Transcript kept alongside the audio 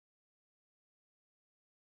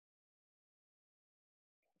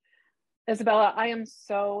Isabella, I am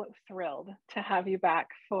so thrilled to have you back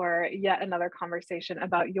for yet another conversation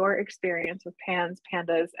about your experience with PANS,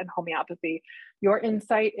 PANDAS, and homeopathy. Your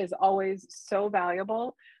insight is always so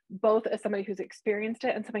valuable, both as somebody who's experienced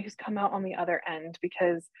it and somebody who's come out on the other end.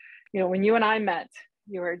 Because, when you and I met,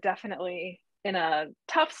 you were definitely in a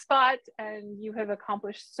tough spot, and you have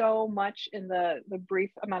accomplished so much in the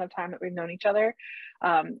brief amount of time that we've known each other.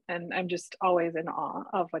 And I'm just always in awe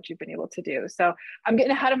of what you've been able to do. So I'm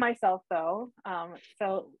getting ahead of myself though.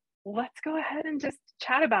 So let's go ahead and just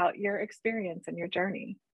chat about your experience and your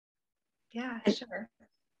journey. Yeah, sure.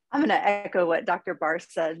 I'm going to echo what Dr. Barr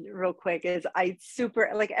said real quick. Is I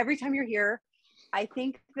super like every time you're here, I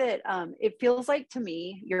think that it feels like to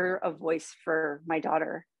me you're a voice for my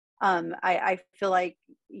daughter. I feel like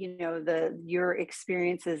your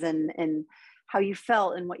experiences and how you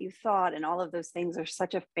felt and what you thought and all of those things are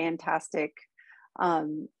such a fantastic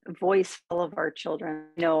voice for all of our children.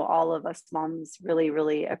 All of us moms really,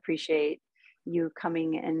 really appreciate you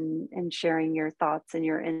coming and sharing your thoughts and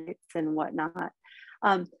your insights and whatnot.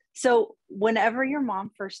 So whenever your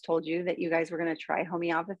mom first told you that you guys were going to try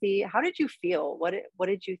homeopathy, how did you feel? What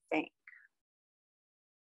did you think?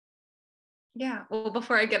 Yeah, well,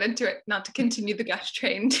 before I get into it, not to continue the gush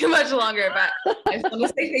train too much longer, but I just want to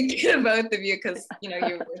say thank you to both of you because,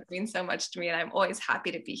 you mean so much to me and I'm always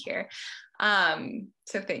happy to be here.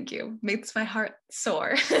 So thank you. Makes my heart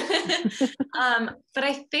soar. But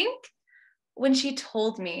I think when she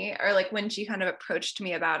told me, or like when she kind of approached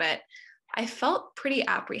me about it, I felt pretty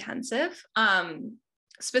apprehensive,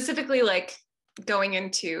 specifically like going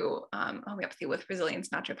into homeopathy with Resilience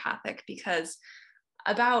Naturopathic, because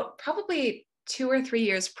about probably 2 or 3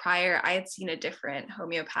 years prior, I had seen a different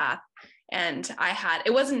homeopath, and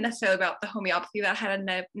it wasn't necessarily about the homeopathy that I had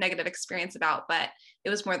a negative experience about, but it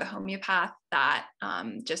was more the homeopath that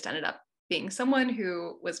just ended up being someone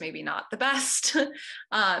who was maybe not the best.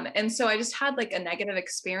 And so I just had like a negative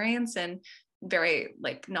experience and very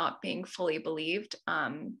like not being fully believed,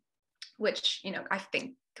 which, I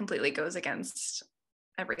think completely goes against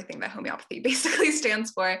everything that homeopathy basically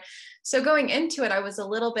stands for. So going into it, I was a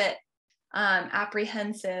little bit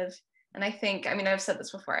apprehensive. And I think, I've said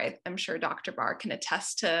this before, I'm sure Dr. Barr can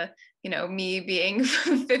attest to, me being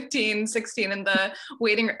 15, 16 in the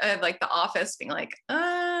waiting, like the office being like,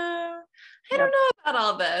 I don't know about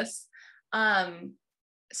all this.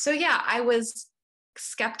 So yeah, I was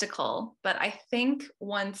skeptical, but I think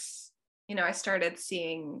once, I started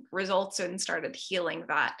seeing results and started healing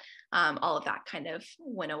that, all of that kind of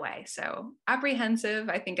went away. So apprehensive,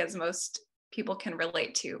 I think, as most people can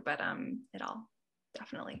relate to, but it all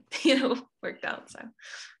definitely, worked out. So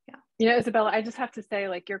yeah. Isabella, I just have to say,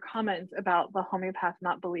 like, your comments about the homeopath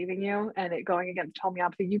not believing you and it going against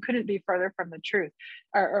homeopathy, you couldn't be further from the truth,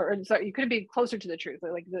 or sorry, you couldn't be closer to the truth.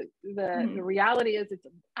 Like the reality is, it's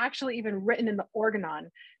actually even written in the organon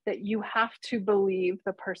that you have to believe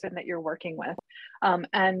the person that you're working with.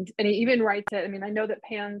 And he even writes it. I know that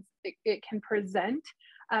PANS, it can present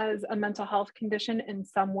as a mental health condition in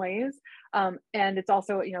some ways. And it's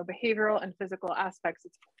also, behavioral and physical aspects.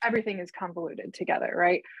 Everything is convoluted together,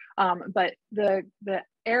 right? But the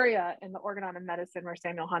area in the organon of medicine where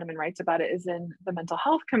Samuel Hahnemann writes about it is in the mental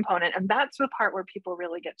health component. And that's the part where people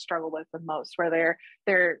really struggle with the most, where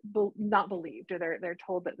they're not believed, or they're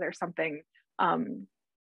told that there's something,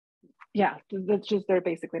 that's just, they're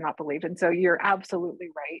basically not believed. And so you're absolutely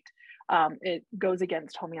right. It goes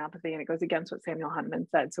against homeopathy and it goes against what Samuel Hahnemann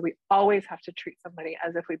said. So we always have to treat somebody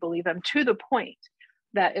as if we believe them, to the point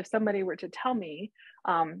that if somebody were to tell me,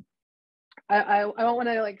 I don't want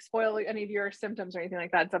to like spoil any of your symptoms or anything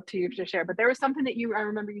like that. It's up to you to share. But there was something that I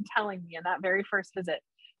remember you telling me in that very first visit,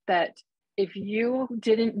 that if you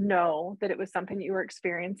didn't know that it was something that you were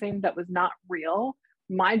experiencing that was not real,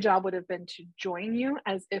 my job would have been to join you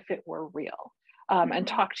as if it were real, and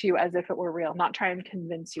talk to you as if it were real, not try and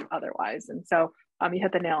convince you otherwise. And so you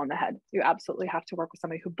hit the nail on the head. You absolutely have to work with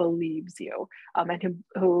somebody who believes you, and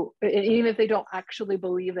who even if they don't actually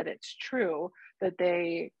believe that it's true, that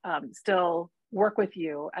they still work with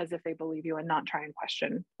you as if they believe you and not try and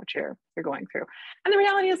question what you're going through. And the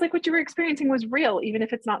reality is, like, what you were experiencing was real, even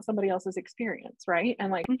if it's not somebody else's experience, right?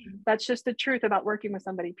 And like, that's just the truth about working with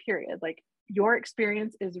somebody, period. Like, your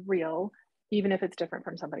experience is real, even if it's different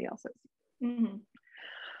from somebody else's.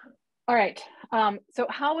 All right. So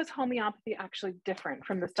how was homeopathy actually different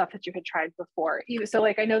from the stuff that you had tried before? So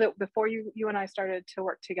like, I know that before you and I started to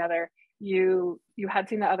work together, you had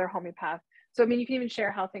seen the other homeopath. So, you can even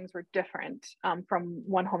share how things were different from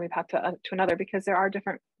one homeopath to another, because there are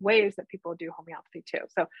different ways that people do homeopathy too.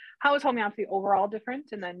 So how is homeopathy overall different?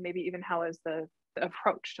 And then maybe even how is the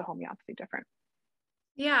approach to homeopathy different?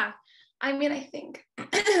 Yeah. I mean, I think,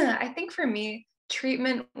 I think for me,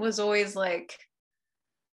 treatment was always like,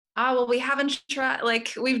 well, we haven't tried,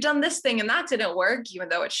 like, we've done this thing and that didn't work, even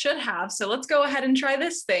though it should have. So let's go ahead and try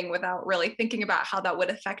this thing without really thinking about how that would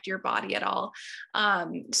affect your body at all.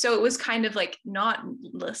 So it was kind of like not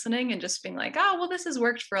listening and just being like, oh, well, this has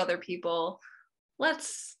worked for other people.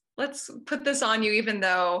 Let's put this on you, even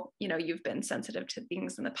though, you know, you've been sensitive to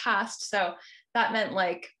things in the past. So that meant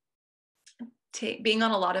like being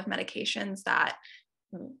on a lot of medications that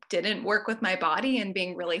didn't work with my body and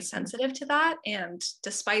being really sensitive to that. And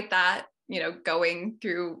despite that, you know, going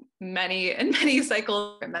through many and many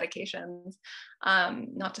cycles of medications,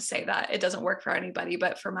 not to say that it doesn't work for anybody,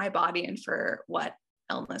 but for my body and for what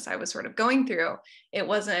illness I was sort of going through, it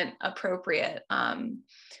wasn't appropriate,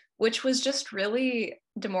 which was just really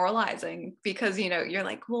demoralizing because, you know, you're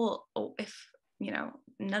like, well, if, you know,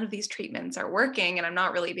 none of these treatments are working and I'm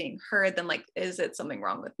not really being heard, then like, is it something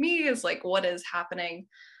wrong with me? Is like, what is happening?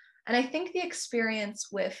 And I think the experience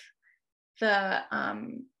with my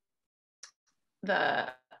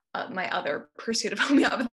other pursuit of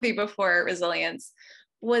homeopathy before resilience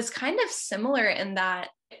was kind of similar in that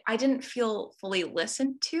I didn't feel fully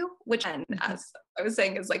listened to, which, and as I was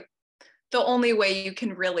saying, is like the only way you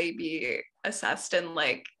can really be assessed and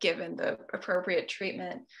like given the appropriate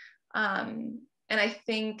treatment. And I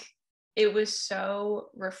think it was so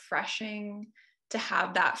refreshing to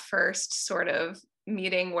have that first sort of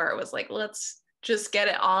meeting where it was like, let's just get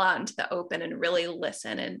it all out into the open and really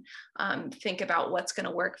listen and think about what's going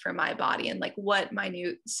to work for my body and like what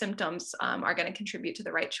minute symptoms are going to contribute to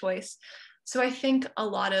the right choice. So I think a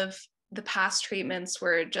lot of the past treatments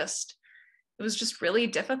were just, it was just really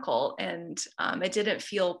difficult, and it didn't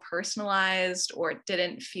feel personalized, or it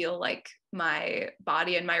didn't feel like my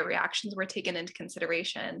body and my reactions were taken into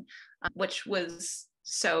consideration, which was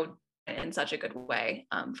so in such a good way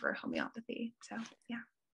for homeopathy. So yeah.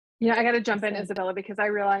 Yeah, I got to jump in, Isabella, because I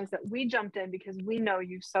realized that we jumped in because we know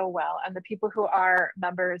you so well, and the people who are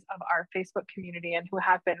members of our Facebook community and who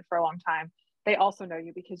have been for a long time, they also know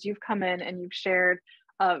you because you've come in and you've shared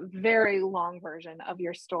a very long version of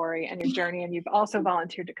your story and your journey. And you've also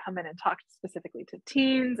volunteered to come in and talk specifically to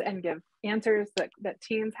teens and give answers that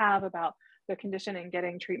teens have about their condition and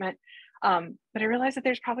getting treatment. But I realize that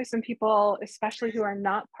there's probably some people, especially who are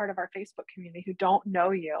not part of our Facebook community, who don't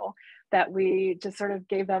know you, that we just sort of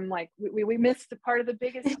gave them like, we missed the part of the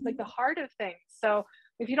biggest, like the heart of things. So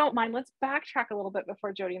if you don't mind, let's backtrack a little bit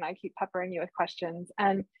before Jody and I keep peppering you with questions,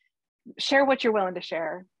 and share what you're willing to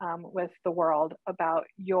share with the world about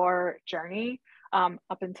your journey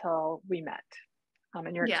up until we met,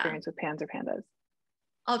 and your experience with Pans or Pandas.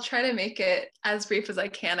 I'll try to make it as brief as I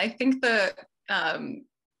can. I think the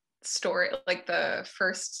story, like the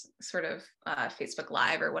first sort of Facebook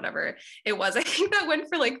Live or whatever it was, I think that went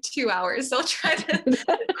for like 2 hours. So I'll try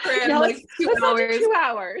to cram like 2 hours. 2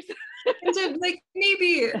 hours. Into like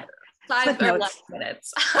maybe 5 or less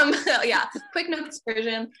minutes. Yeah, quick notes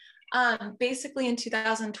version. Basically in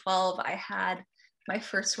 2012, I had my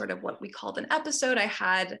first sort of what we called an episode. I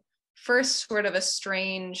had first sort of a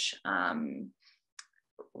strange,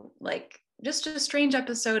 like just a strange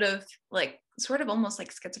episode of like sort of almost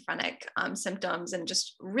like schizophrenic symptoms and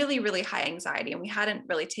just really, really high anxiety. And we hadn't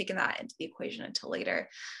really taken that into the equation until later.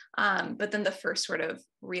 But then the first sort of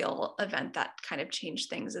real event that kind of changed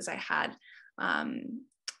things is I had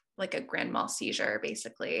like a grand mal seizure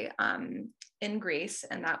basically in Greece,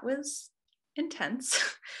 and that was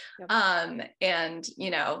intense. Yep. And,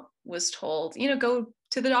 you know, was told, you know, go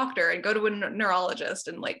to the doctor and go to a neurologist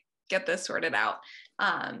and like get this sorted out.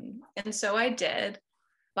 And so I did,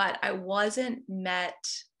 but I wasn't met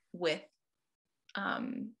with,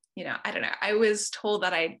 you know, I don't know. I was told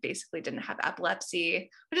that I basically didn't have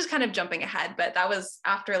epilepsy, which is kind of jumping ahead, but that was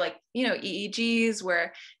after like, you know, EEGs where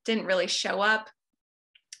it didn't really show up.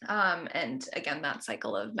 And again, that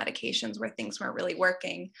cycle of medications where things weren't really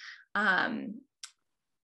working.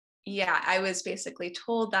 Yeah, I was basically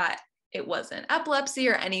told that it wasn't epilepsy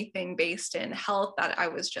or anything based in health, that I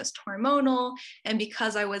was just hormonal. And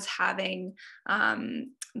because I was having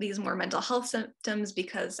these more mental health symptoms,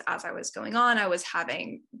 because as I was going on, I was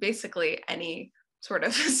having basically any sort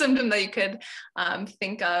of symptom that you could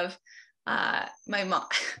think of. My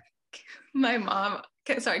mom,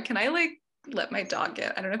 sorry, can I like let my dog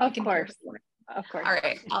get, I don't know if of you can course hear it. Of course. All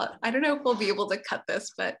right, I don't know if we'll be able to cut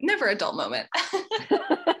this, but never a dull moment.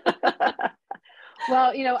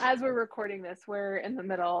 Well, you know, as we're recording this, we're in the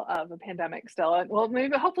middle of a pandemic still. Well,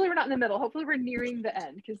 maybe hopefully we're not in the middle. Hopefully we're nearing the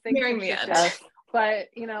end, because things nearing the end. But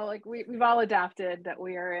you know, like we've all adapted that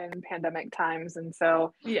we are in pandemic times, and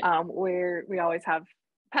so yeah. We always have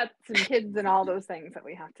pets and kids and all those things that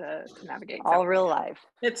we have to navigate. All real life.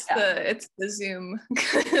 It's the Zoom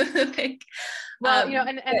thing. Well,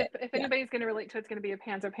 and if anybody's going to relate to it, it's going to be a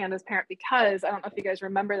Pans or Pandas parent, because I don't know if you guys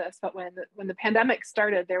remember this, but when the pandemic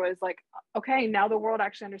started, there was like, okay, now the world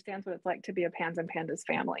actually understands what it's like to be a Pans and Pandas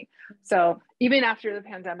family. So even after the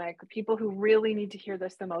pandemic, people who really need to hear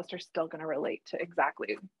this the most are still going to relate to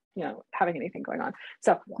exactly, having anything going on.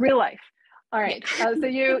 So real life. All right. So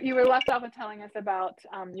you were left off with telling us about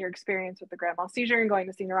your experience with the grand mal seizure and going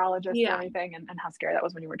to see neurologists and everything, and how scary that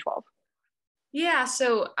was when you were 12. Yeah.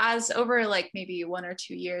 So as over like maybe 1 or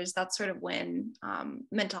 2 years, that's sort of when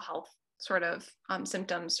mental health sort of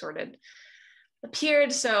symptoms sort of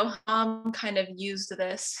appeared. So kind of used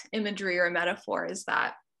this imagery or metaphor, is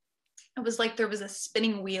that it was like there was a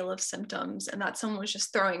spinning wheel of symptoms, and that someone was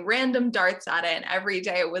just throwing random darts at it, and every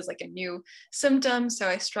day it was like a new symptom. So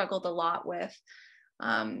I struggled a lot with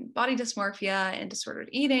body dysmorphia and disordered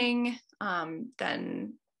eating,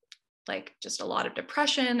 then like just a lot of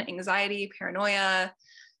depression, anxiety, paranoia.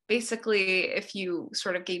 Basically, if you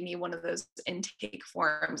sort of gave me one of those intake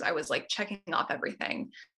forms, I was like checking off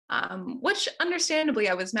everything, which understandably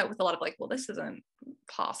I was met with a lot of like, well, this isn't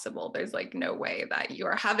possible. There's like no way that you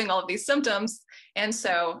are having all of these symptoms. And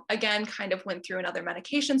so again, kind of went through another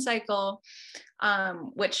medication cycle,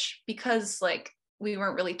 which, because like we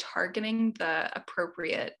weren't really targeting the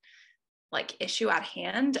appropriate like issue at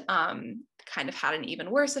hand, kind of had an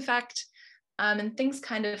even worse effect. And things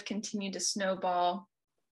kind of continued to snowball.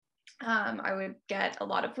 I would get a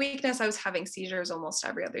lot of weakness. I was having seizures almost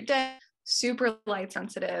every other day, super light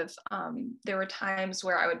sensitive. There were times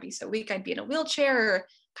where I would be so weak, I'd be in a wheelchair, or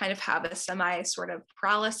kind of have a semi sort of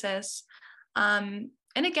paralysis. And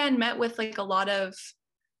again, met with like a lot of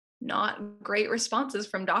not great responses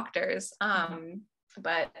from doctors.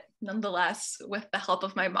 But nonetheless, with the help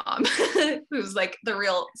of my mom, who's like the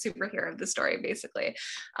real superhero of the story, basically,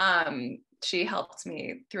 she helped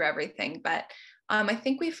me through everything. But I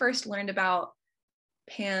think we first learned about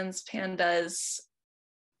pandas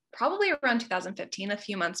probably around 2015, a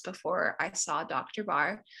few months before I saw Dr.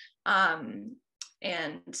 Barr. And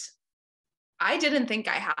I didn't think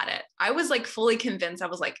I had it. I was like fully convinced. I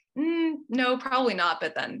was like, no, probably not.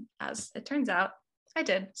 But then, as it turns out, I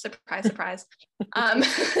did. Surprise, surprise.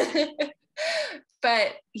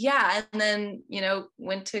 But yeah, and then,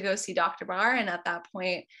 went to go see Dr. Barr. And at that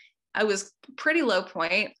point, I was pretty low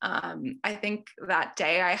point. I think that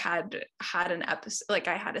day I had an episode, like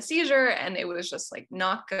I had a seizure, and it was just like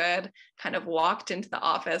not good. Kind of walked into the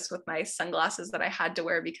office with my sunglasses that I had to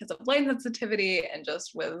wear because of light sensitivity, and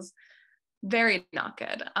just was very not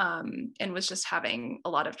good, and was just having a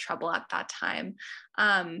lot of trouble at that time.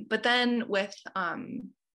 But then with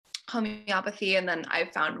homeopathy, and then I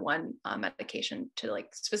found one medication to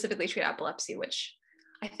like specifically treat epilepsy, which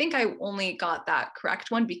I think I only got that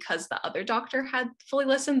correct one because the other doctor had fully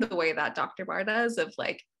listened, the way that Dr. Barr does, of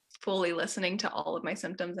like fully listening to all of my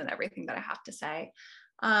symptoms and everything that I have to say.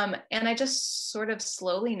 And I just sort of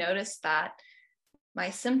slowly noticed that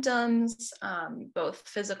my symptoms, both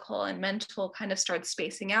physical and mental, kind of started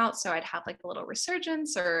spacing out. So I'd have like a little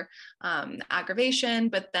resurgence or aggravation,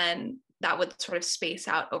 but then that would sort of space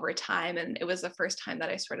out over time. And it was the first time that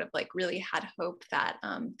I sort of like really had hope that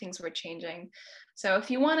things were changing. So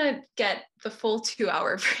if you want to get the full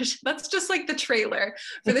 2-hour version, that's just like the trailer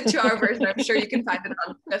for the 2-hour version. I'm sure you can find it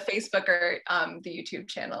on the Facebook or the YouTube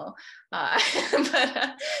channel.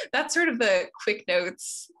 But that's sort of the quick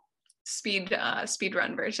notes speed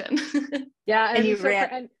run version. Yeah. And you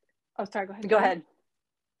ran. Oh, sorry, go ahead. Go ahead.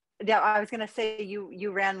 Yeah, I was going to say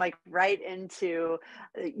you ran like right into,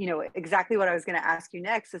 exactly what I was going to ask you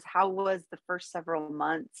next is, how was the first several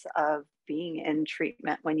months of being in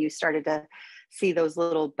treatment when you started to see those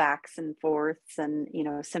little backs and forths and,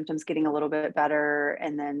 symptoms getting a little bit better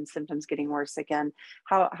and then symptoms getting worse again?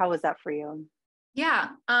 How was that for you? Yeah,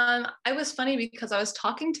 it was funny because I was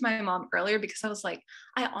talking to my mom earlier, because I was like,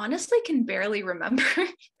 I honestly can barely remember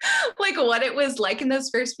like what it was like in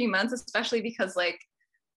those first few months, especially because like,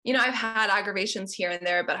 I've had aggravations here and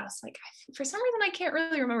there, but I was like, for some reason, I can't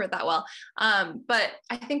really remember it that well. But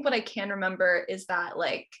I think what I can remember is that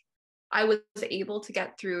like, I was able to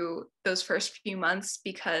get through those first few months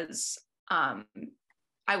because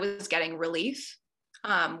I was getting relief,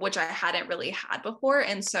 which I hadn't really had before.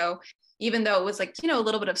 And so even though it was like, a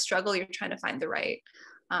little bit of struggle, you're trying to find the right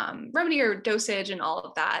remedy or dosage and all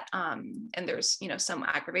of that. And there's, some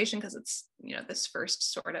aggravation because it's, this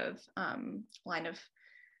first sort of line of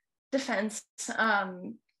defense.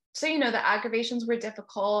 So, the aggravations were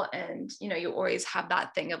difficult, and, you always have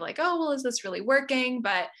that thing of like, oh, well, is this really working?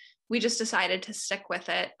 But we just decided to stick with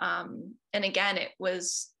it. And again, it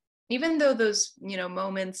was, even though those,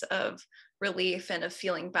 moments of relief and of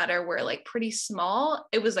feeling better were like pretty small,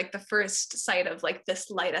 it was like the first sight of like this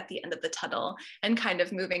light at the end of the tunnel and kind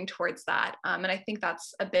of moving towards that. And I think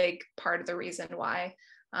that's a big part of the reason why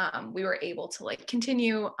we were able to like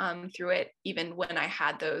continue through it, even when I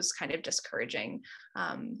had those kind of discouraging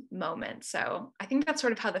moments. So I think that's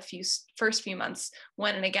sort of how the first few months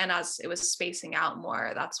went. And again, as it was spacing out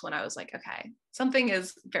more, that's when I was like, okay, something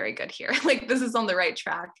is very good here. Like this is on the right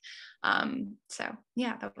track. So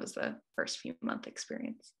yeah, that was the first few month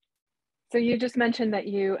experience. So you just mentioned that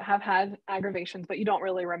you have had aggravations, but you don't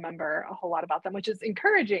really remember a whole lot about them, which is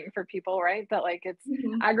encouraging for people, right? That like it's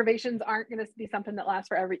aggravations aren't going to be something that lasts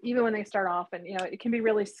forever, even when they start off. And, it can be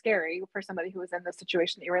really scary for somebody who was in the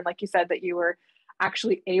situation that you were in. Like you said, that you were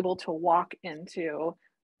actually able to walk into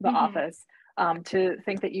the office, to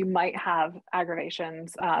think that you might have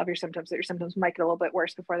aggravations of your symptoms, that your symptoms might get a little bit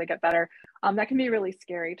worse before they get better. That can be a really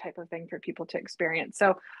scary type of thing for people to experience.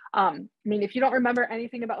 So, I mean, if you don't remember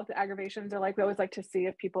anything about what the aggravations are like, we always like to see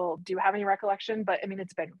if people do have any recollection, but I mean,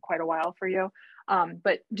 it's been quite a while for you.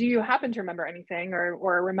 But do you happen to remember anything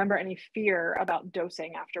or remember any fear about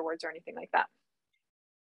dosing afterwards or anything like that?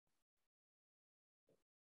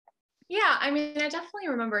 Yeah, I mean, I definitely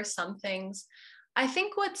remember some things. I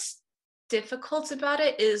think what's difficult about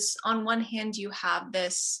it is, on one hand, you have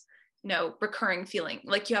this, recurring feeling,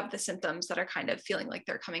 like you have the symptoms that are kind of feeling like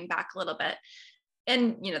they're coming back a little bit.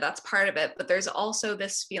 And, that's part of it. But there's also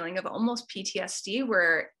this feeling of almost PTSD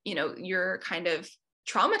where, you're kind of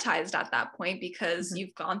traumatized at that point because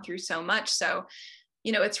you've gone through so much. So,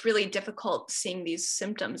 it's really difficult seeing these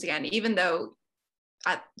symptoms again, even though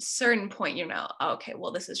at a certain point, okay,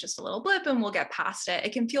 well, this is just a little blip and we'll get past it.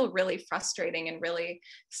 It can feel really frustrating and really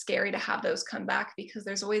scary to have those come back, because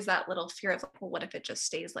there's always that little fear of, well, what if it just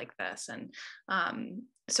stays like this? And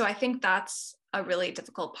so I think that's a really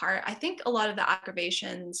difficult part. I think a lot of the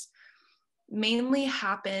aggravations mainly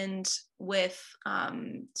happened with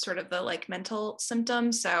sort of the like mental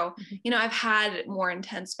symptoms. So, I've had more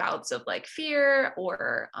intense bouts of like fear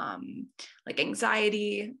or like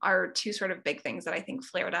anxiety are two sort of big things that I think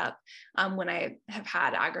flared up when I have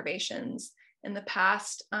had aggravations in the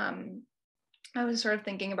past. I was sort of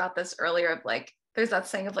thinking about this earlier of like, there's that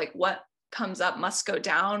saying of like, what comes up must go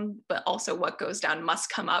down, but also what goes down must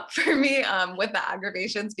come up for me with the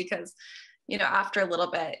aggravations, because, after a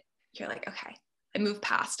little bit, you're like, okay, I moved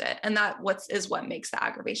past it. And that what makes the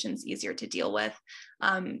aggravations easier to deal with.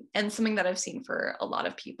 And something that I've seen for a lot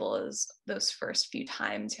of people is those first few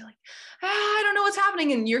times you're like, I don't know what's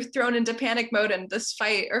happening. And you're thrown into panic mode and this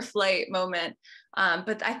fight or flight moment.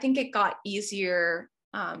 But I think it got easier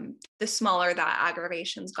the smaller that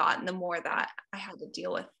aggravations got and the more that I had to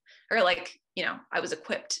deal with, or like, I was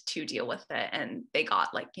equipped to deal with it, and they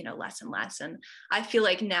got like, less and less. And I feel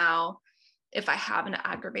like now, if I have an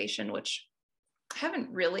aggravation, which I haven't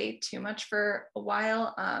really too much for a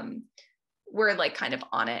while, we're like kind of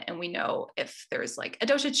on it, and we know if there's like a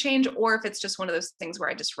dosage change or if it's just one of those things where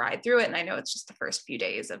I just ride through it and I know it's just the first few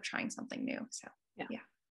days of trying something new. So yeah.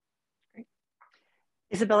 Great.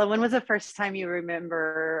 Isabella, when was the first time you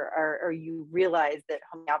remember or you realized that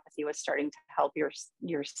homeopathy was starting to help your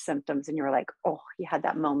symptoms and you were like, oh, you had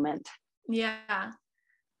that moment? Yeah.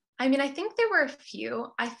 I mean, I think there were a few.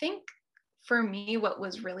 I think for me, what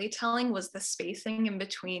was really telling was the spacing in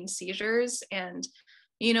between seizures and,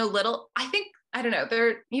 I don't know, there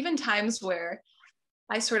are even times where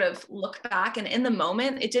I sort of look back and in the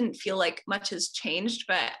moment, it didn't feel like much has changed,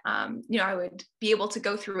 but, I would be able to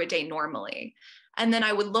go through a day normally. And then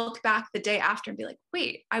I would look back the day after and be like,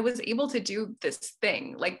 wait, I was able to do this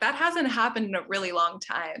thing. Like that hasn't happened in a really long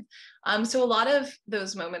time. So a lot of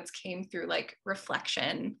those moments came through like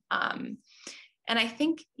reflection. And I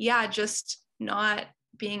think, just not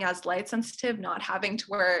being as light sensitive, not having to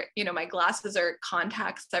wear, my glasses or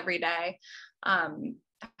contacts every day. I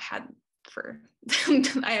had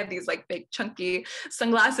these like big chunky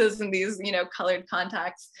sunglasses and these, colored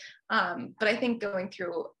contacts. But I think going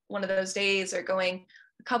through one of those days or going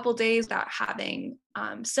a couple days without having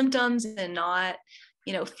symptoms and not,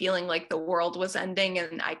 feeling like the world was ending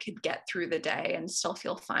and I could get through the day and still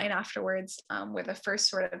feel fine afterwards, were the first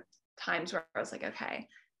sort of times where I was like, okay,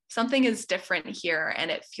 something is different here and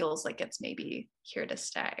it feels like it's maybe here to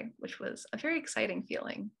stay, which was a very exciting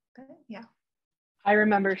feeling. But yeah. I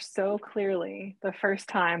remember so clearly the first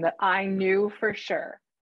time that I knew for sure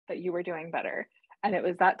that you were doing better. And it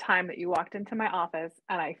was that time that you walked into my office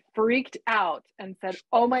and I freaked out and said,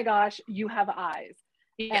 oh my gosh, you have eyes.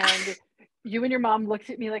 Yeah. And you and your mom looked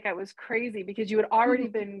at me like I was crazy because you had already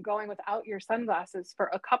been going without your sunglasses for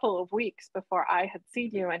a couple of weeks before I had seen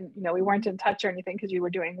you. And, you know, we weren't in touch or anything because you were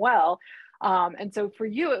doing well. And so for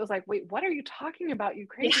you, it was like, wait, what are you talking about, you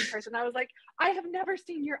crazy person? I was like, I have never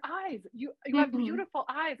seen your eyes. You have beautiful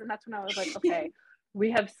eyes. And that's when I was like, okay, we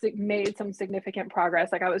have made some significant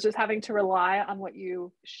progress. Like I was just having to rely on what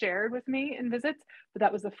you shared with me in visits, but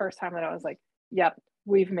that was the first time that I was like, yep,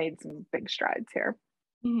 we've made some big strides here.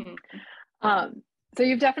 So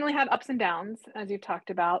you've definitely had ups and downs, as you've talked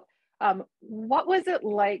about. What was it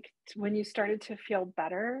like when you started to feel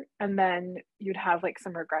better and then you'd have like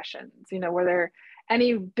some regressions? You know, were there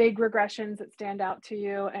any big regressions that stand out to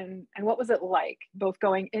you? And what was it like both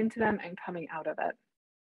going into them and coming out of it?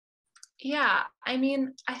 Yeah, I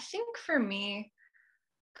mean, I think for me,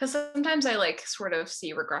 because sometimes I like sort of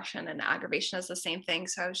see regression and aggravation as the same thing.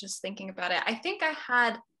 So I was just thinking about it. I think I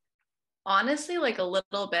had honestly like a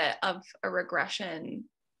little bit of a regression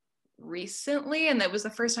recently, and that was the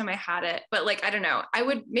first time I had it. But like, I don't know,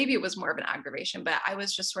 maybe it was more of an aggravation, but I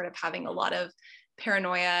was just sort of having a lot of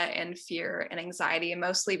paranoia and fear and anxiety, and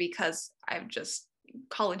mostly because I'm just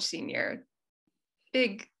college senior,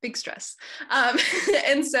 big stress.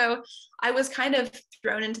 And so I was kind of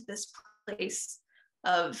thrown into this place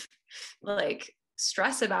of like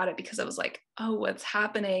stress about it because I was like, oh, what's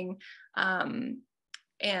happening?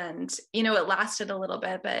 And, you know, it lasted a little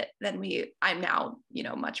bit, but then I'm now, you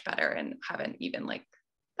know, much better and haven't even like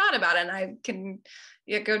thought about it. And I can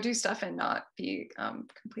go do stuff and not be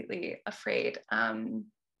completely afraid. And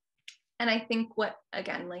I think what,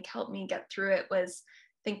 again, like helped me get through it was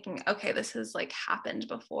thinking, okay, this has like happened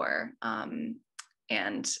before.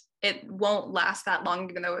 And it won't last that long,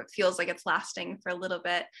 even though it feels like it's lasting for a little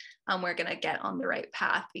bit. We're going to get on the right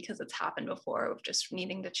path because it's happened before, of just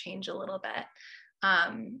needing to change a little bit.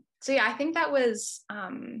 So yeah, I think that was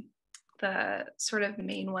the sort of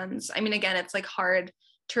main ones. I mean, again, it's like hard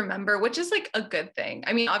to remember, which is like a good thing.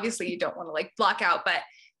 I mean, obviously you don't want to like block out, but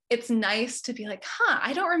it's nice to be like,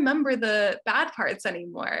 I don't remember the bad parts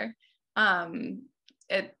anymore.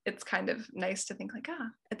 It's kind of nice to think like,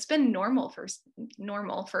 it's been normal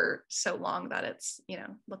for so long that it's, you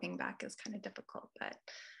know, looking back is kind of difficult, but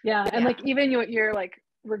yeah. And like, even you're like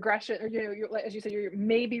regression, or, you know, you're, as you said, you're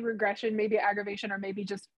maybe regression, maybe aggravation, or maybe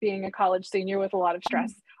just being a college senior with a lot of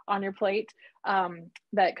stress on your plate,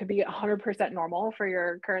 that could be 100% normal for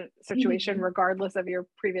your current situation, regardless of your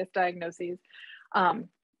previous diagnoses.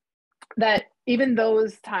 That even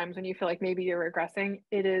those times when you feel like maybe you're regressing,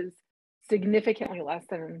 it is significantly less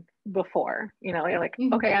than before. You know, you're like,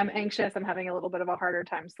 okay, I'm anxious, I'm having a little bit of a harder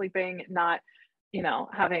time sleeping, not, you know,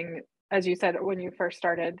 having, as you said, when you first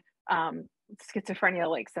started, schizophrenia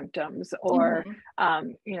like symptoms, or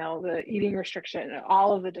you know, the eating restriction,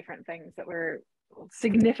 all of the different things that were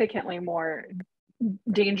significantly more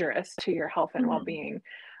dangerous to your health and well-being.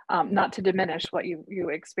 Not to diminish what you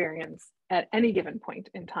experience at any given point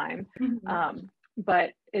in time,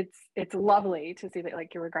 but it's lovely to see that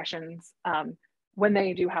like your regressions, when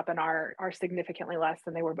they do happen, are significantly less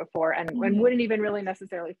than they were before, and wouldn't even really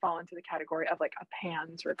necessarily fall into the category of like a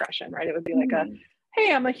PANS regression, right? It would be like a,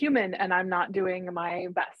 hey, I'm a human and I'm not doing my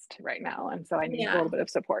best right now, and so I need a little bit of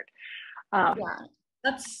support.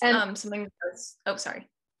 That's something that's, sorry.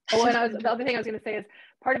 And the other thing I was going to say is,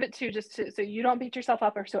 part of it too, just so you don't beat yourself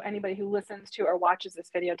up, or so anybody who listens to or watches this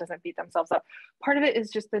video doesn't beat themselves up. Part of it is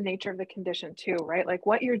just the nature of the condition too, right? Like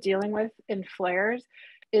what you're dealing with in flares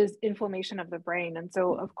is inflammation of the brain. And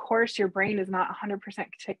so of course your brain is not 100%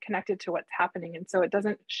 connected to what's happening. And so it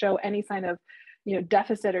doesn't show any sign of, you know,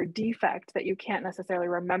 deficit or defect that you can't necessarily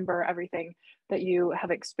remember everything that you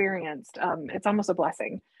have experienced. It's almost a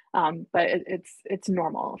blessing. But it's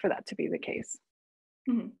normal for that to be the case.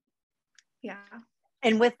 Yeah.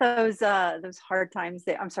 And with those hard times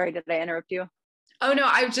I'm sorry, did I interrupt you? Oh no,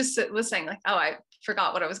 I was saying like, I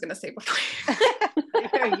forgot what I was going to say before.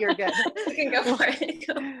 You're good. You can go for it.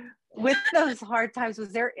 With those hard times,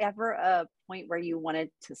 was there ever a point where you wanted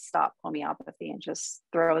to stop homeopathy and just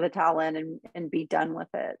throw the towel in and be done with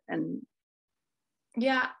it? And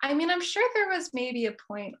yeah, I mean, I'm sure there was maybe a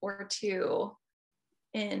point or two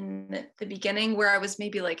in the beginning where I was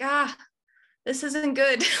maybe like, this isn't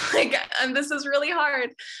good. Like, this is really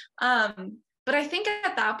hard. But I think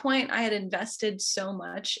at that point I had invested so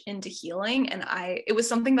much into healing, and it was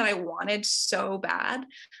something that I wanted so bad,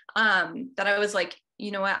 that I was like,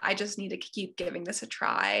 you know what, I just need to keep giving this a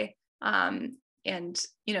try. And,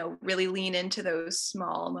 you know, really lean into those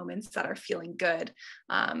small moments that are feeling good.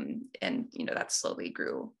 And, you know, that slowly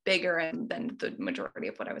grew bigger, and then the majority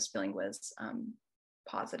of what I was feeling was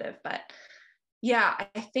positive. But yeah,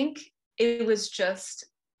 I think it was just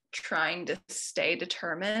trying to stay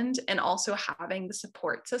determined, and also having the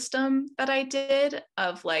support system that I did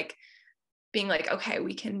of like being like, okay,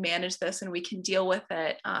 we can manage this and we can deal with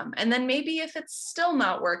it. And then maybe if it's still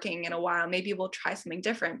not working in a while, maybe we'll try something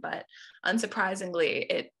different. But unsurprisingly,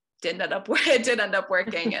 it did end up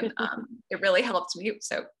working, and it really helped me.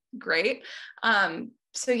 So great.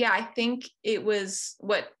 So yeah, I think it was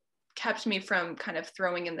what kept me from kind of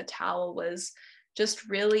throwing in the towel was just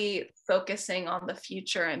really focusing on the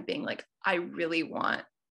future and being like, I really want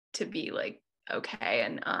to be like, okay.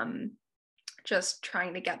 And just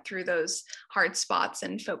trying to get through those hard spots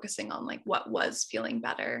and focusing on like what was feeling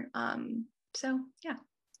better. So yeah.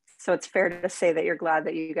 So it's fair to say that you're glad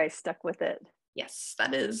that you guys stuck with it. Yes,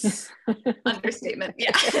 that is understatement.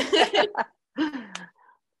 Yeah.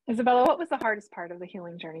 Isabella, what was the hardest part of the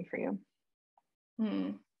healing journey for you?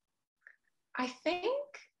 I think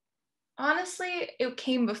honestly, it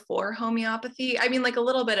came before homeopathy. I mean, like a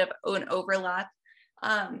little bit of an overlap.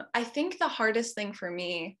 I think the hardest thing for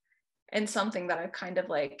me, and something that I've kind of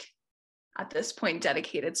like at this point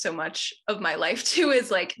dedicated so much of my life to,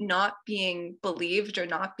 is like not being believed or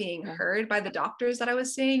not being heard by the doctors that I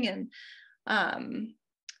was seeing. And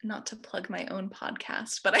not to plug my own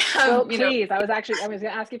podcast, but I have, well, please, I was going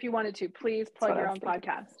to ask if you wanted to, please plug your own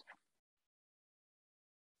podcast.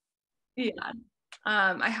 Yeah.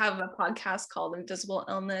 I have a podcast called Invisible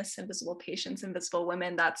Illness, Invisible Patients, Invisible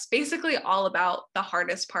Women. That's basically all about the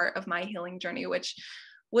hardest part of my healing journey, which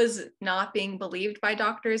was not being believed by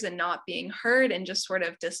doctors and not being heard and just sort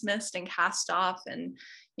of dismissed and cast off and,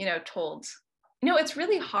 told, it's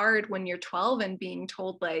really hard when you're 12 and being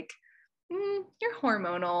told like, you're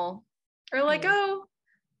hormonal, or like, oh,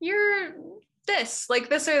 you're this or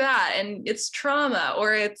that. And it's trauma,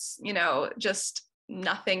 or it's, just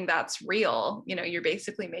nothing that's real. You're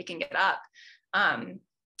basically making it up. And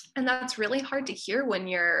that's really hard to hear when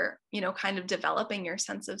you're, kind of developing your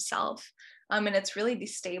sense of self. And it's really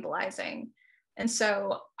destabilizing. And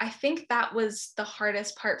so I think that was the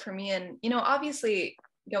hardest part for me. And, obviously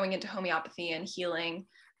going into homeopathy and healing,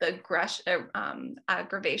 the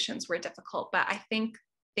aggravations were difficult, but I think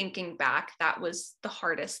thinking back, that was the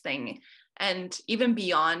hardest thing. And even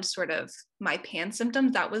beyond sort of my PAN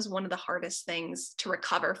symptoms, that was one of the hardest things to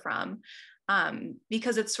recover from,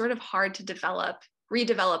 because it's sort of hard to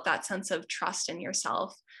redevelop that sense of trust in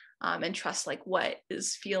yourself, and trust like what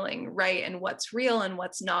is feeling right and what's real and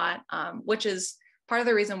what's not, which is part of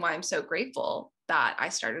the reason why I'm so grateful that I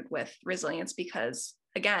started with resilience, because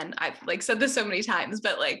again, I've like said this so many times,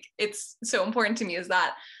 but like it's so important to me, is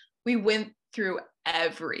that we went through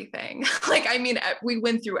everything. We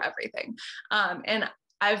went through everything. And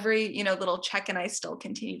every, little check, and I still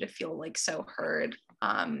continue to feel like so heard,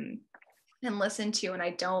 and listened to. And I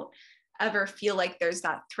don't ever feel like there's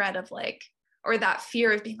that threat of like, or that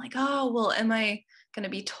fear of being like, oh, well, am I going to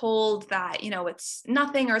be told that, it's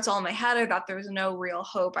nothing, or it's all in my head, or that there's no real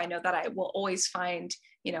hope. I know that I will always find,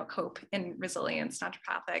 hope in resilience,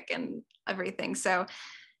 naturopathic, and everything. So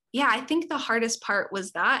yeah, I think the hardest part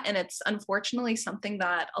was that. And it's unfortunately something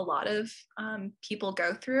that a lot of people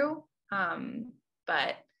go through.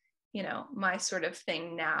 But, my sort of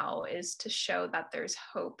thing now is to show that there's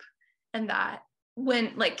hope, and that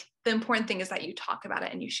when like the important thing is that you talk about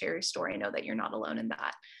it and you share your story, know that you're not alone in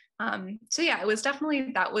that. So yeah, it was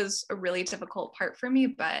definitely, that was a really difficult part for me,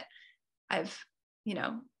 but I've,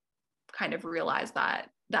 kind of realized that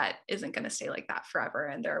that isn't going to stay like that forever.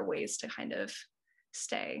 And there are ways to kind of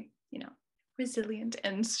stay, resilient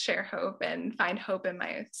and share hope and find hope in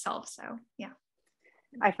myself. So yeah.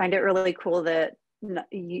 I find it really cool that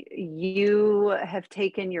you have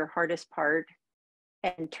taken your hardest part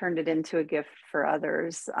and turned it into a gift for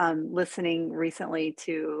others. Listening recently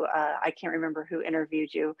to, I can't remember who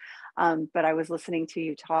interviewed you, but I was listening to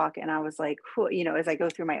you talk, and I was like, as I go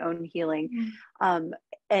through my own healing,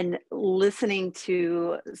 and listening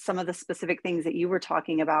to some of the specific things that you were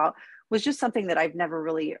talking about was just something that I've never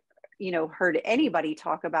really, heard anybody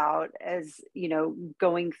talk about, as,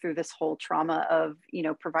 going through this whole trauma of,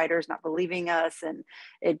 providers not believing us, and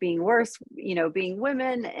it being worse, being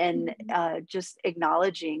women, and just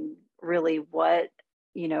acknowledging really what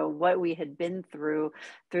we had been through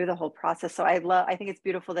the whole process. So I think it's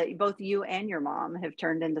beautiful that both you and your mom have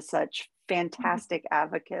turned into such fantastic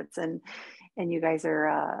advocates, and you guys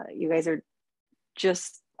are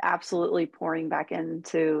just absolutely pouring back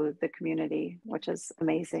into the community, which is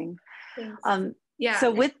amazing. Yeah.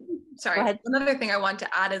 So another thing I want to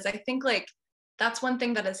add is I think like that's one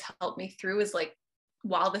thing that has helped me through, is like,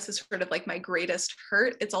 while this is sort of like my greatest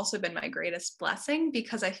hurt, it's also been my greatest blessing,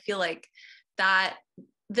 because I feel like that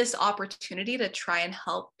this opportunity to try and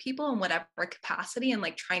help people in whatever capacity, and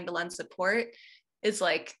like trying to lend support is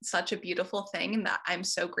like such a beautiful thing. And that I'm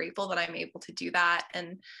so grateful that I'm able to do that.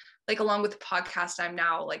 And like, along with the podcast, I'm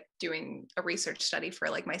now like doing a research study for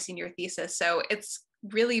like my senior thesis. So it's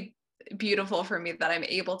really beautiful for me that I'm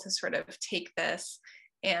able to sort of take this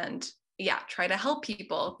and try to help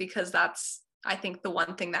people, because that's, I think, the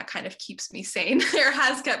one thing that kind of keeps me sane or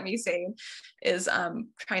has kept me sane is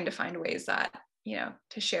trying to find ways that,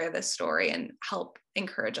 to share this story and help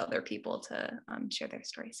encourage other people to share their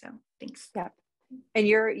story. So thanks. Yeah. And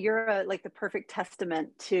you're like the perfect testament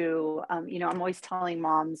to, I'm always telling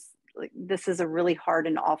moms, like, this is a really hard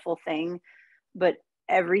and awful thing, but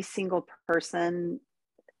every single person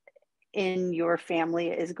in your family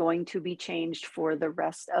is going to be changed for the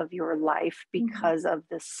rest of your life because of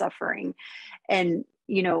this suffering. And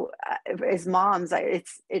as moms,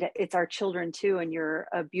 it's our children too, and you're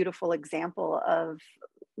a beautiful example of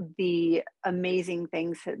the amazing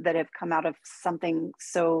things that have come out of something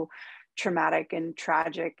so traumatic and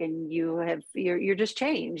tragic. And you're just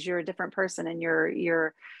changed. You're a different person, and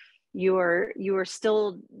you are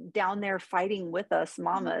still down there fighting with us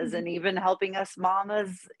mamas, and even helping us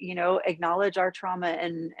mamas, acknowledge our trauma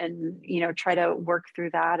and try to work through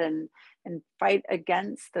that and fight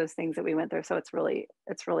against those things that we went through. So it's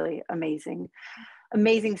really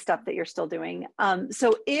amazing stuff that you're still doing.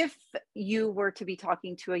 So if you were to be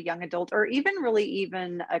talking to a young adult, or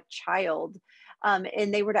even a child,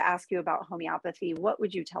 and they were to ask you about homeopathy, what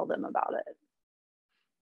would you tell them about it?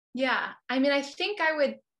 Yeah, I mean, I think I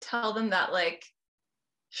would tell them that, like,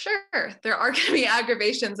 sure, there are going to be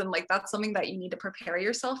aggravations, and like that's something that you need to prepare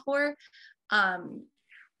yourself for.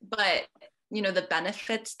 But the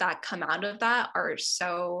benefits that come out of that are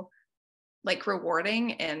so like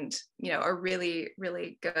rewarding, and are really,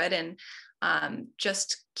 really good. And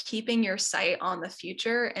just keeping your sight on the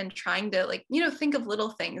future and trying to like think of little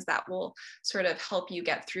things that will sort of help you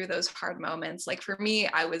get through those hard moments. Like for me,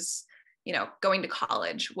 I was going to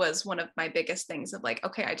college was one of my biggest things of like,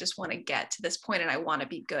 okay, I just want to get to this point and I want to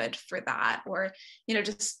be good for that. Or,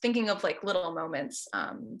 just thinking of like little moments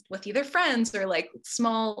with either friends or like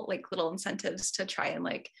small, like little incentives to try and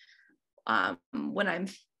like,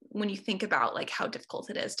 when you think about like how difficult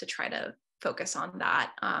it is to try to focus on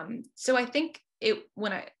that. So I think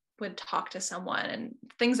when I would talk to someone, and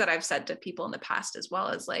things that I've said to people in the past as well,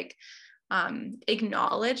 is like,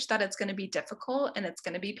 acknowledge that it's going to be difficult and it's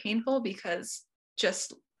going to be painful, because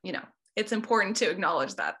just, it's important to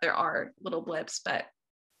acknowledge that there are little blips, but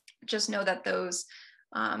just know that those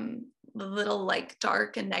little like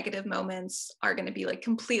dark and negative moments are going to be like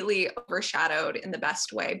completely overshadowed in the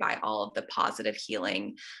best way by all of the positive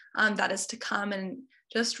healing that is to come. And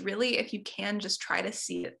just really, if you can, just try to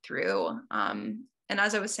see it through. And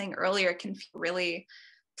as I was saying earlier, it can feel really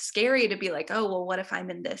scary to be like, oh, well, what if I'm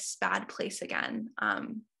in this bad place again?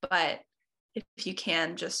 But if you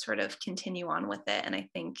can just sort of continue on with it, and I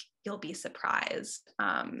think you'll be surprised.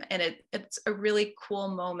 And it's a really cool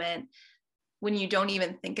moment when you don't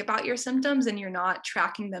even think about your symptoms and you're not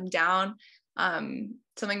tracking them down.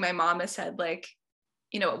 Something my mom has said, like,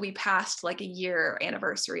 we passed like a year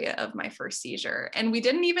anniversary of my first seizure, and we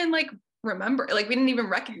didn't even like remember, like we didn't even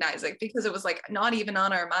recognize it because it was like not even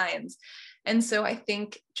on our minds. And so I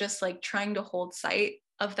think just like trying to hold sight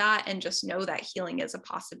of that and just know that healing is a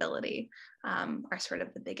possibility are sort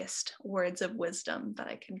of the biggest words of wisdom that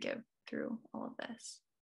I can give through all of this.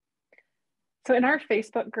 So in our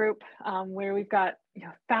Facebook group, where we've got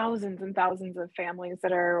thousands and thousands of families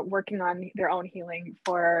that are working on their own healing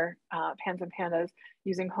for Pans and Pandas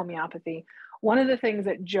using homeopathy, one of the things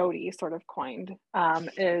that Jody sort of coined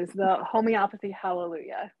is the homeopathy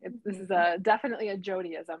hallelujah. This is definitely a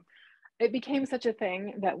Jodyism. It became such a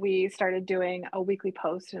thing that we started doing a weekly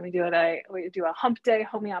post, and we do a hump day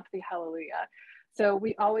homeopathy hallelujah. So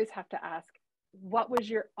we always have to ask, what was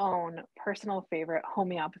your own personal favorite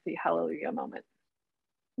homeopathy hallelujah moment?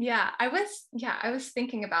 I was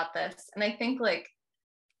thinking about this, and I think like,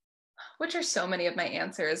 which are so many of my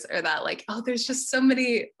answers are that like, oh, there's just so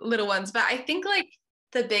many little ones. But I think like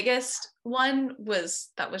the biggest one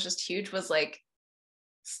that was just huge was like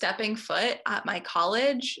stepping foot at my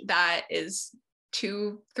college that is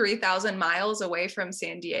 2,000-3,000 miles away from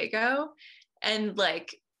San Diego, and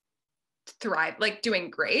like thrive, like doing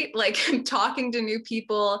great, like talking to new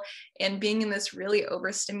people and being in this really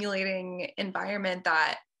overstimulating environment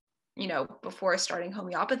that, before starting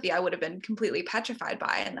homeopathy, I would have been completely petrified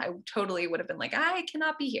by, and I totally would have been like, I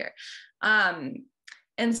cannot be here. And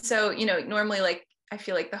so, normally like, I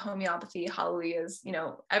feel like the homeopathy hallelujah is,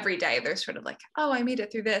 every day there's sort of like, oh, I made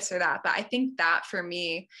it through this or that. But I think that for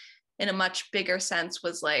me in a much bigger sense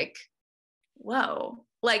was like, whoa,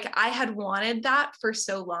 like I had wanted that for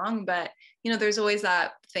so long, but there's always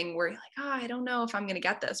that thing where you're like, oh, I don't know if I'm going to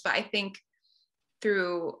get this. But I think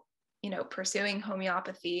through, pursuing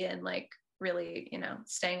homeopathy and like really,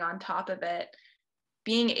 staying on top of it,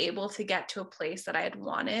 being able to get to a place that I had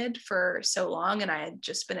wanted for so long and I had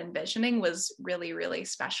just been envisioning was really, really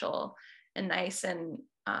special and nice. And,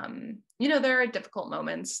 there are difficult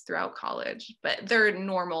moments throughout college, but they're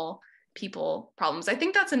normal people problems. I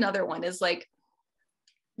think that's another one, is like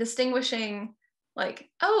distinguishing like,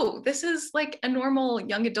 oh, this is like a normal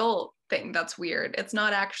young adult thing that's weird. It's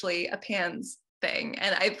not actually a PANS thing.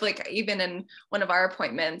 And I've like, even in one of our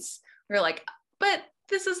appointments, we we're like, but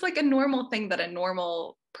this is like a normal thing that a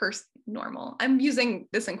normal person, I'm using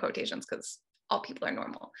this in quotations because all people are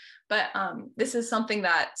normal, but this is something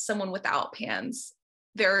that someone without PANS,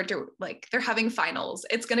 they're having finals.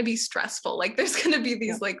 It's going to be stressful. Like there's going to be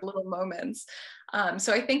these like little moments.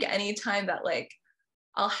 So I think anytime that like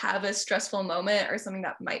I'll have a stressful moment or something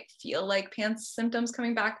that might feel like PANS symptoms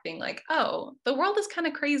coming back, being like, oh, the world is kind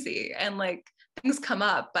of crazy and like things come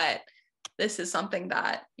up, but this is something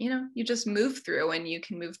that, you just move through and you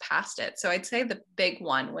can move past it. So I'd say the big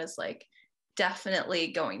one was like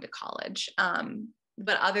definitely going to college.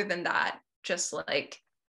 But other than that, just like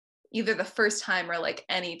either the first time or like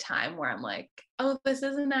any time where I'm like, oh, this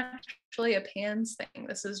isn't actually a PANS thing.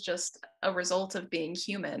 This is just a result of being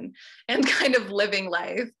human and kind of living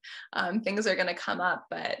life. Things are going to come up.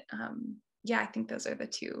 But I think those are the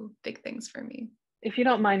two big things for me. If you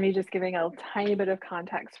don't mind me just giving a tiny bit of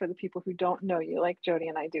context for the people who don't know you, like Jody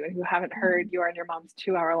and I do, and who haven't heard your and your mom's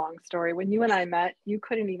 2-hour-long story. When you and I met, you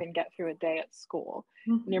couldn't even get through a day at school.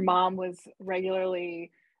 Mm-hmm. And your mom was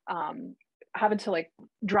regularly having to like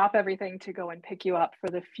drop everything to go and pick you up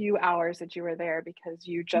for the few hours that you were there because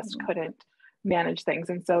you just couldn't manage things.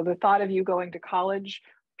 And so the thought of you going to college,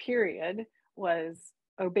 period, was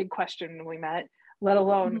a big question when we met, let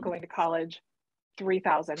alone going to college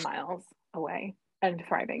 3,000 miles away and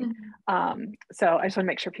thriving. So I just want to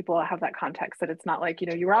make sure people have that context, that it's not like,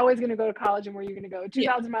 you were always going to go to college and were you going to go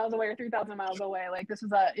 2,000 miles away or 3,000 miles away? Like this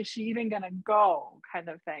was is she even going to go kind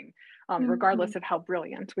of thing, regardless of how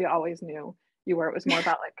brilliant we always knew you were. It was more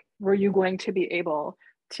about like, were you going to be able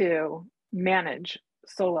to manage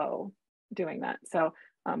solo doing that? So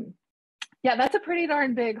that's a pretty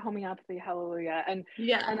darn big homeopathy hallelujah. And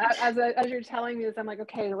as you're telling me this, I'm like,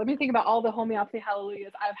 okay, let me think about all the homeopathy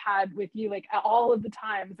hallelujahs I've had with you, like all of the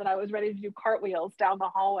times that I was ready to do cartwheels down the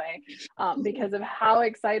hallway because of how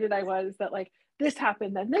excited I was that like this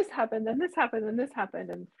happened, then this happened, then this happened, then this happened.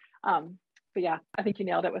 And but yeah, I think you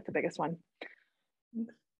nailed it with the biggest one.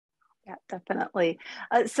 Yeah, definitely.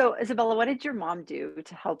 So Isabella, what did your mom do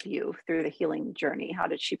to help you through the healing journey? How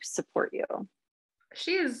did she support you?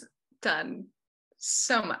 She's done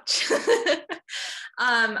so much.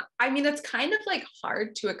 I mean, it's kind of like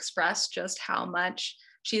hard to express just how much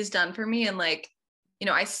she's done for me. And like,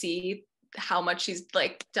 I see how much she's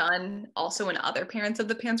like done also in other parents of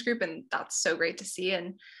the PANS group. And that's so great to see.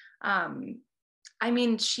 And I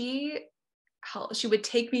mean, she would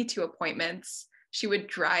take me to appointments. She would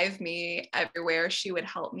drive me everywhere. She would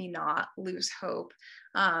help me not lose hope.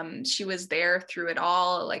 She was there through it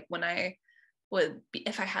all. Like when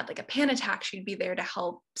if I had like a panic attack, she'd be there to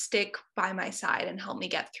help stick by my side and help me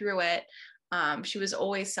get through it. She was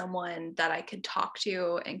always someone that I could talk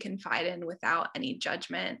to and confide in without any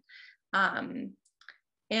judgment. And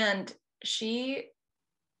she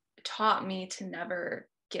taught me to never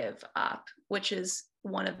give up, which is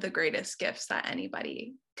one of the greatest gifts that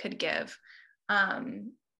anybody could give.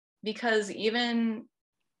 Because even,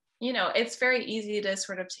 it's very easy to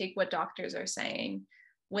sort of take what doctors are saying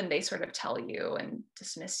when they sort of tell you and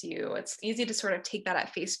dismiss you. It's easy to sort of take that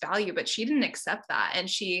at face value, but she didn't accept that. And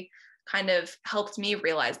she kind of helped me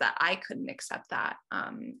realize that I couldn't accept that,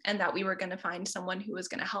 and that we were going to find someone who was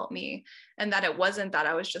going to help me, and that it wasn't that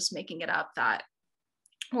I was just making it up, that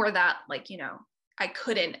like, I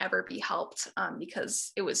couldn't ever be helped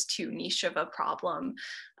because it was too niche of a problem,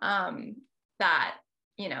 that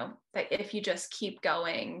if you just keep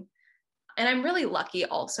going. And I'm really lucky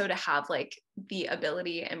also to have like the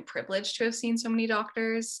ability and privilege to have seen so many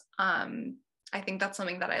doctors. I think that's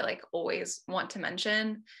something that I like always want to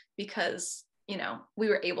mention, because, we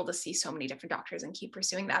were able to see so many different doctors and keep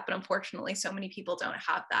pursuing that. But unfortunately, so many people don't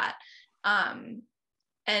have that.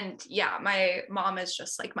 And yeah, my mom is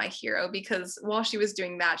just like my hero, because while she was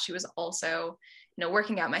doing that, she was also,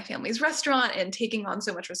 working at my family's restaurant and taking on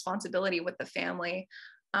so much responsibility with the family.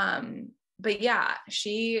 But yeah,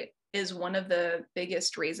 she is one of the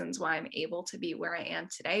biggest reasons why I'm able to be where I am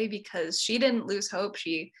today, because she didn't lose hope.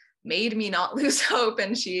 She made me not lose hope.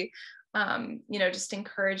 And she, you know, just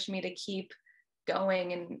encouraged me to keep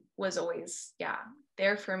going and was always,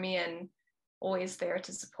 there for me and always there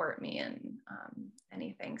to support me in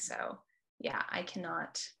anything. So yeah, I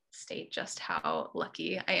cannot state just how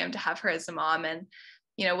lucky I am to have her as a mom. And,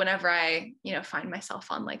 you know, whenever I, you know, find myself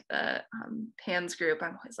on like the PANS group,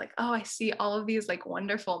 I'm always like, oh, I see all of these like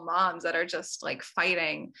wonderful moms that are just like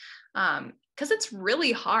fighting, because it's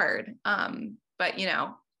really hard. But, you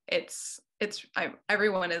know,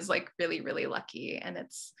 everyone is like really, really lucky. And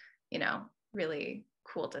it's, you know, really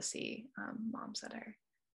cool to see moms that are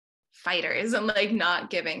fighters and like not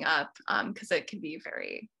giving up, because it can be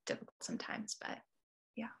very difficult sometimes. But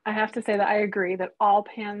yeah, I have to say that I agree that all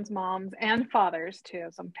PANS moms and fathers too,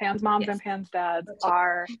 some PANS moms and PANS dads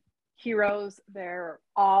are heroes. They're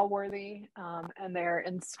all worthy, and they're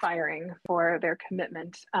inspiring for their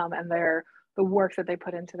commitment, and the work that they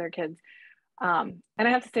put into their kids. And I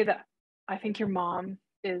have to say that I think your mom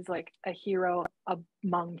is like a hero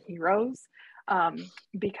among heroes,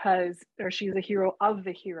 she's a hero of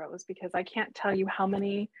the heroes, because I can't tell you how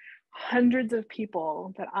many hundreds of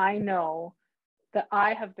people that I know that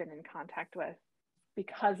I have been in contact with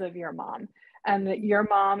because of your mom. And that your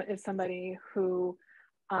mom is somebody who,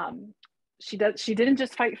 she didn't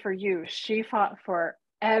just fight for you, she fought for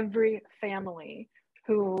every family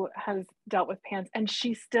who has dealt with PANS, and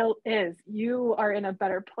she still is. You are in a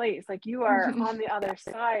better place. Like, you are on the other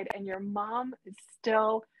side, and your mom is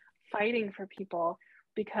still fighting for people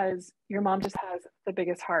because your mom just has the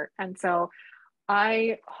biggest heart. And so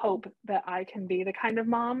I hope that I can be the kind of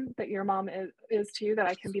mom that your mom is to you, that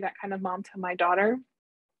I can be that kind of mom to my daughter.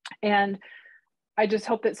 And I just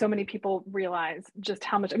hope that so many people realize just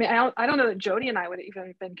how much, I mean, I don't know that Jody and I would have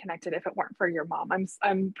even been connected if it weren't for your mom.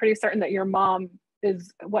 I'm pretty certain that your mom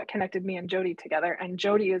is what connected me and Jody together. And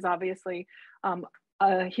Jody is obviously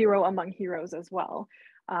a hero among heroes as well.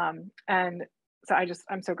 And so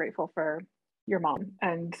I'm so grateful for your mom.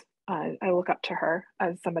 And I look up to her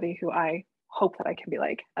as somebody who I hope that I can be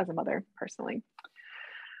like as a mother personally.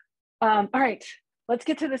 All right, let's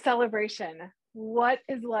get to the celebration. What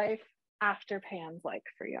is life after PANS like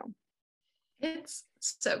for you? It's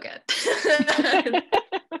so good.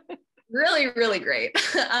 Really, really great.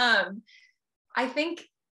 I think,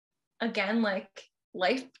 again, like,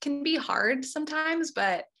 life can be hard sometimes,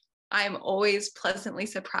 but I'm always pleasantly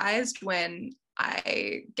surprised when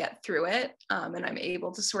I get through it, and I'm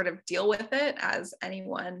able to sort of deal with it as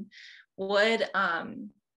anyone would.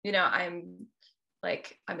 You know, I'm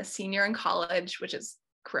a senior in college, which is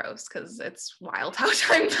gross because it's wild how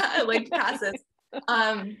time passes.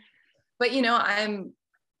 But you know, I'm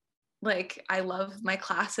like, I love my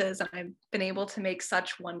classes, and I've been able to make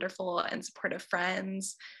such wonderful and supportive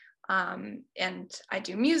friends. And I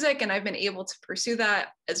do music, and I've been able to pursue that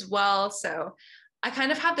as well. So I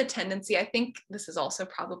kind of have the tendency, I think this is also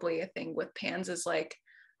probably a thing with PANS, is like,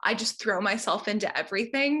 I just throw myself into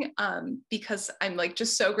everything, because I'm like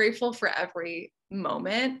just so grateful for every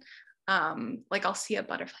moment. Like, I'll see a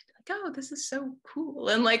butterfly, like, oh, this is so cool.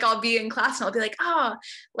 And like, I'll be in class and I'll be like,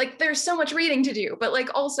 like, there's so much reading to do, but like,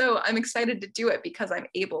 also I'm excited to do it because I'm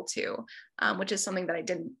able to, which is something that I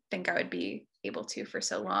didn't think I would be able to for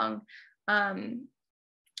so long.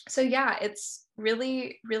 So yeah, it's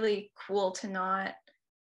really, really cool to not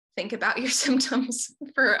think about your symptoms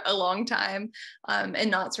for a long time,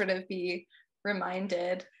 and not sort of be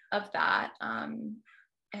reminded of that. And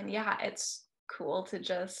yeah, it's cool to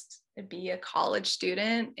just be a college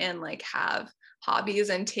student and like have hobbies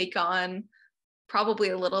and take on probably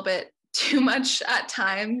a little bit too much at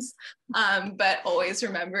times, but always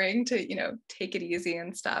remembering to, you know, take it easy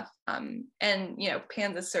and stuff. And, you know,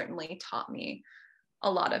 PANS has certainly taught me a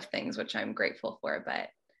lot of things, which I'm grateful for. But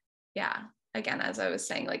yeah, again, as I was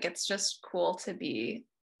saying, like, it's just cool to be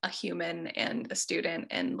a human and a student,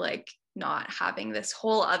 and like not having this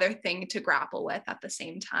whole other thing to grapple with at the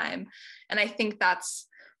same time. And I think that's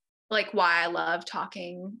like why I love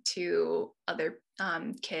talking to other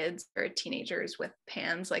kids or teenagers with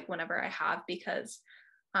PANS, like whenever I have, because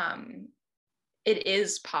it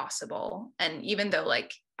is possible. And even though,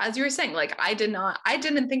 like, as you were saying, like, I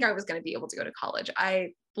didn't think I was going to be able to go to college.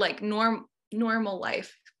 I like normal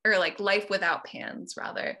life, or like life without PANS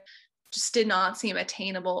rather, just did not seem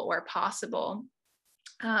attainable or possible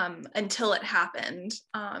until it happened.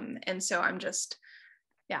 And so I'm just,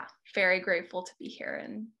 yeah, very grateful to be here,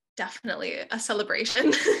 and definitely a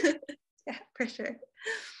celebration. Yeah, for sure.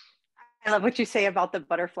 I love what you say about the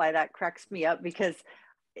butterfly. That cracks me up, because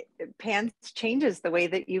Pans changes the way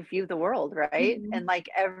that you view the world, right? Mm-hmm.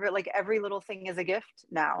 And every little thing is a gift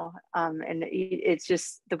now. And it's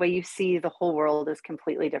just the way you see the whole world is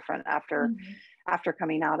completely different after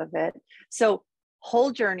coming out of it. So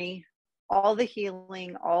whole journey, all the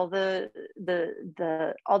healing, all the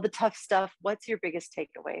tough stuff. What's your biggest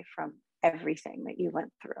takeaway from everything that you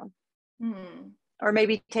went through? Or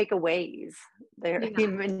maybe takeaways.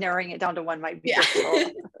 Narrowing it down to one might be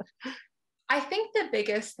difficult. I think the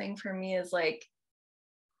biggest thing for me is like,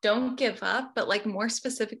 don't give up, but like more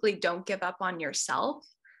specifically, don't give up on yourself.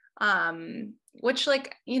 Which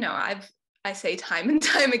like, I say time and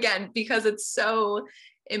time again, because it's so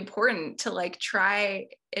important to like try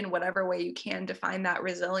in whatever way you can to find that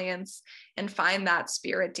resilience and find that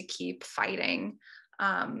spirit to keep fighting.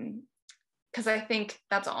 Because I think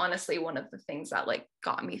that's honestly one of the things that like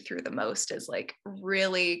got me through the most, is like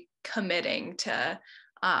really committing to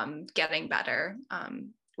getting better,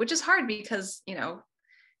 which is hard because,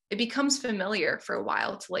 it becomes familiar for a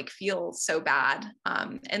while to like feel so bad.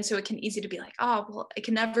 And so it can easy to be like, oh, well, it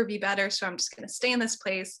can never be better, so I'm just going to stay in this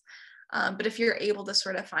place. But if you're able to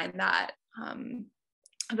sort of find that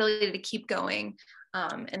ability to keep going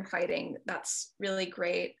and fighting, that's really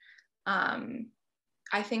great.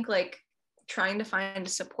 I think like trying to find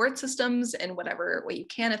support systems in whatever way you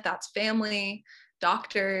can, if that's family,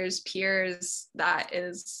 doctors, peers, that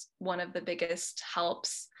is one of the biggest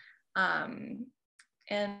helps. And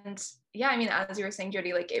yeah, I mean, as you were saying,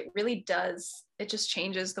 Jody, like it really does, it just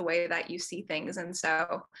changes the way that you see things. And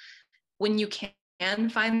so when you can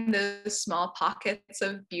find those small pockets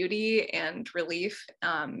of beauty and relief,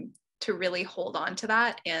 to really hold on to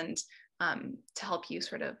that and to help you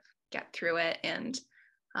sort of get through it. And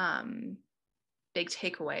big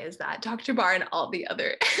takeaway is that Dr. Barr and all the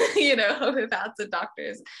other, homeopaths and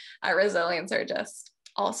doctors at Resilience are just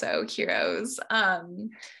also heroes.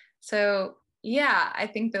 So yeah, I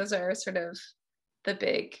think those are sort of the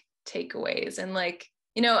big takeaways. And like,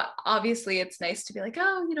 obviously it's nice to be like,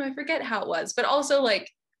 oh, I forget how it was, but also like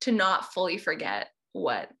to not fully forget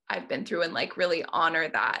what I've been through and like really honor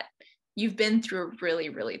that you've been through a really,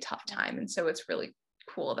 really tough time. And so it's really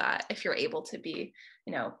cool that if you're able to be,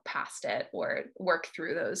 past it or work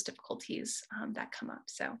through those difficulties that come up.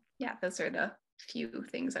 So yeah, those are the few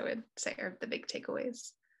things I would say are the big takeaways.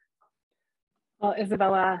 Well,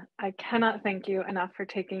 Isabella, I cannot thank you enough for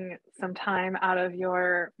taking some time out of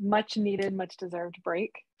your much needed, much deserved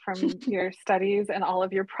break from your studies and all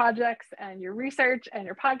of your projects and your research and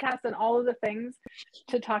your podcast and all of the things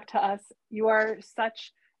to talk to us. You are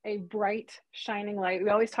such a bright, shining light. We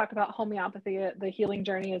always talk about homeopathy, the healing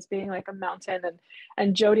journey, as being like a mountain.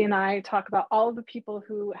 And Jody and I talk about all of the people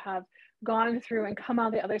who have gone through and come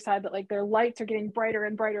out the other side, that like their lights are getting brighter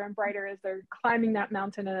and brighter and brighter as they're climbing that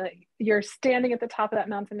mountain. And you're standing at the top of that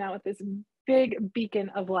mountain now with this big beacon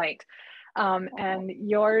of light. And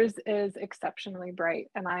yours is exceptionally bright.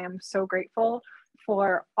 And I am so grateful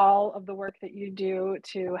for all of the work that you do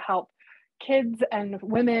to help kids and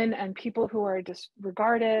women and people who are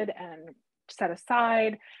disregarded and set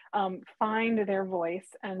aside, find their voice,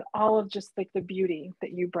 and all of just like the beauty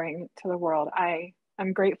that you bring to the world.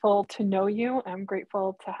 I'm grateful to know you. I'm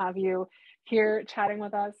grateful to have you here chatting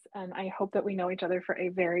with us. And I hope that we know each other for a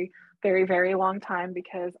very, very, very long time,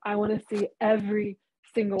 because I want to see every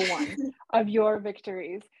single one of your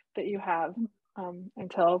victories that you have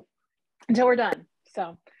until we're done.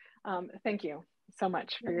 So thank you so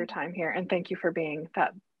much for your time here. And thank you for being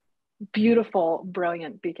that beautiful,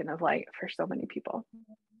 brilliant beacon of light for so many people.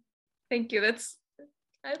 Thank you. That's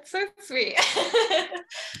so sweet.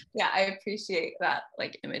 Yeah, I appreciate that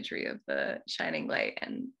like imagery of the shining light,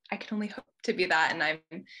 and I can only hope to be that. And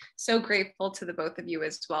I'm so grateful to the both of you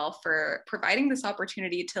as well for providing this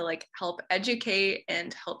opportunity to like help educate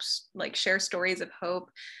and help like share stories of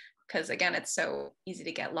hope, because again, it's so easy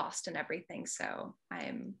to get lost in everything. So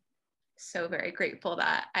I'm so very grateful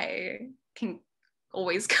that I can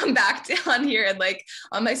always come back on here and like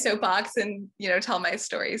on my soapbox and tell my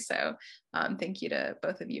story. So thank you to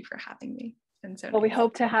both of you for having me. And so well, we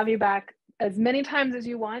hope to have you back as many times as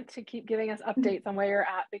you want to keep giving us updates on where you're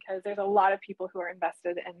at, because there's a lot of people who are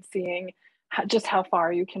invested in seeing just how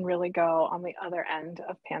far you can really go on the other end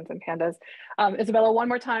of Pans and Pandas. Isabella, one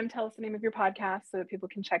more time, tell us the name of your podcast so that people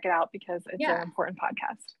can check it out, because it's an important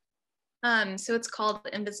podcast. So it's called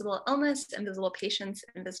Invisible Illness, Invisible Patients,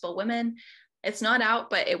 Invisible Women. It's not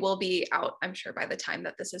out, but it will be out, I'm sure, by the time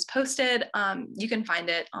that this is posted. You can find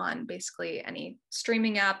it on basically any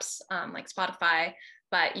streaming apps like Spotify,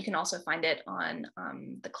 but you can also find it on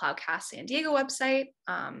the Cloudcast San Diego website.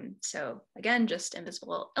 So again, just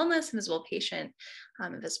Invisible Illness, Invisible Patient,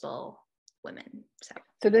 Invisible women.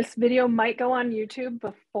 So this video might go on YouTube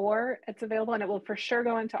before it's available, and it will for sure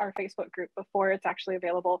go into our Facebook group before it's actually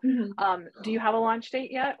available. Do you have a launch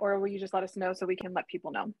date yet, or will you just let us know so we can let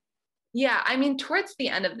people know? Yeah, I mean, towards the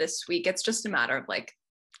end of this week, it's just a matter of like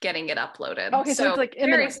getting it uploaded. Okay, so it's like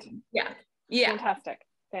imminent. Yeah.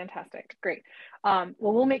 Fantastic, great. Well,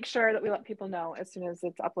 we'll make sure that we let people know as soon as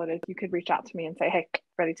it's uploaded. You could reach out to me and say, hey,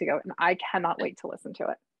 ready to go, and I cannot wait to listen to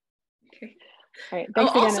it. Okay. All right,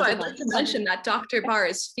 thanks again, also, I'd Isabella. like to mention that Dr. Barr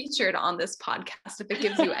is featured on this podcast, if it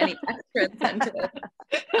gives you any extra incentive.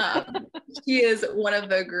 He is one of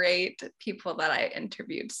the great people that I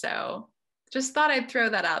interviewed, so just thought I'd throw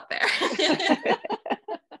that out there.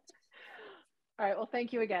 All right, well,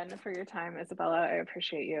 thank you again for your time, Isabella. I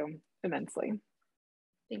appreciate you immensely.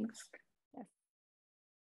 Thanks.